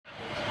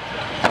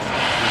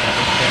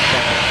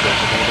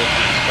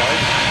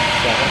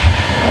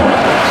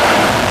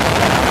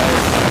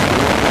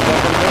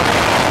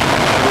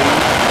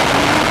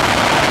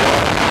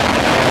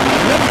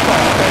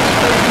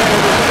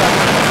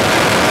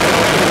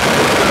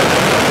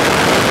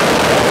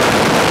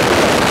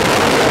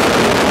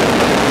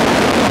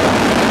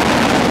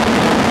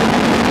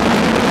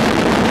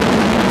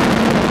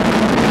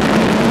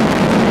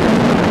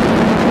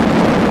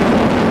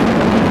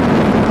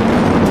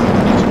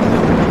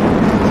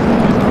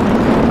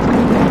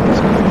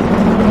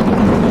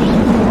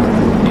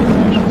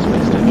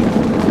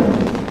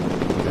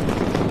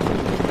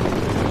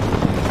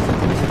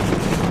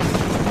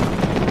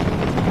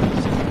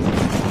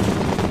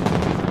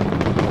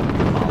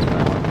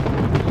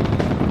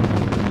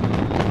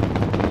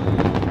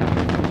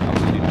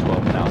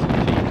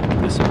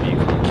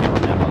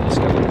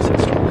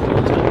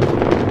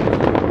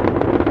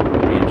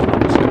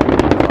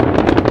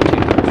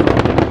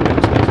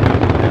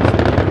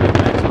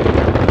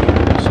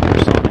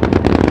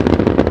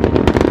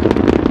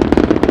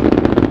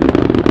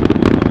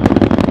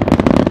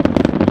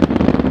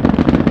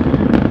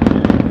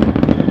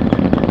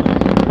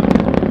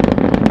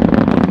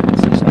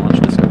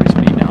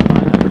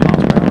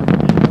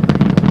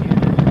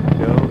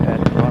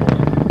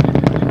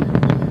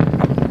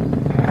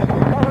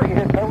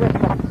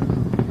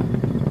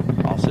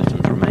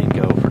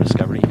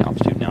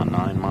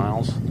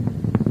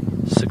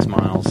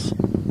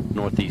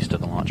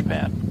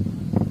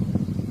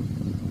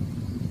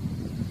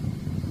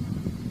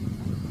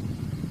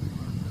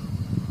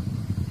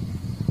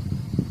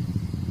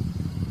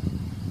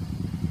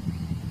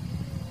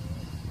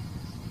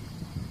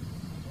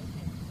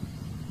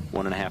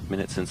1.5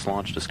 minutes since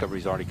launch,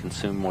 Discovery's already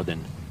consumed more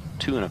than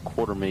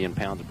 2.25 million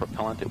pounds of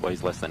propellant. It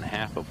weighs less than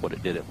half of what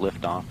it did at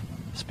liftoff.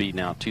 Speed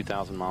now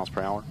 2,000 miles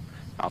per hour.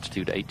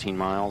 Altitude 18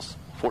 miles,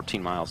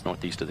 14 miles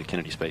northeast of the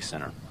Kennedy Space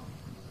Center.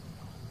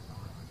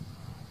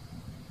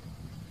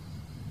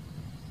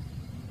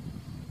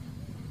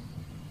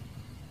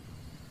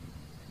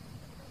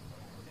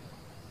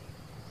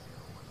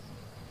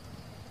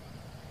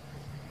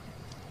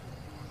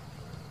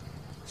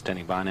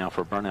 Standing by now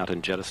for burnout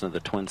and jettison of the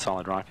twin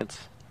solid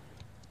rockets.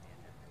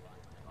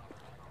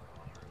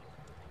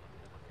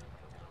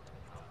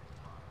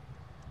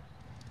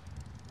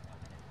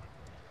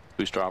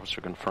 Booster officer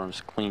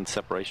confirms clean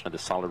separation of the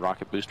solid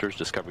rocket boosters.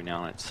 Discovery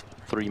now on its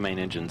 3 main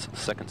engines,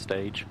 second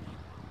stage.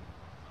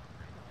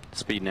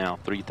 Speed now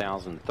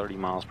 3,030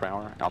 miles per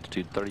hour,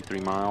 altitude 33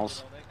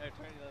 miles,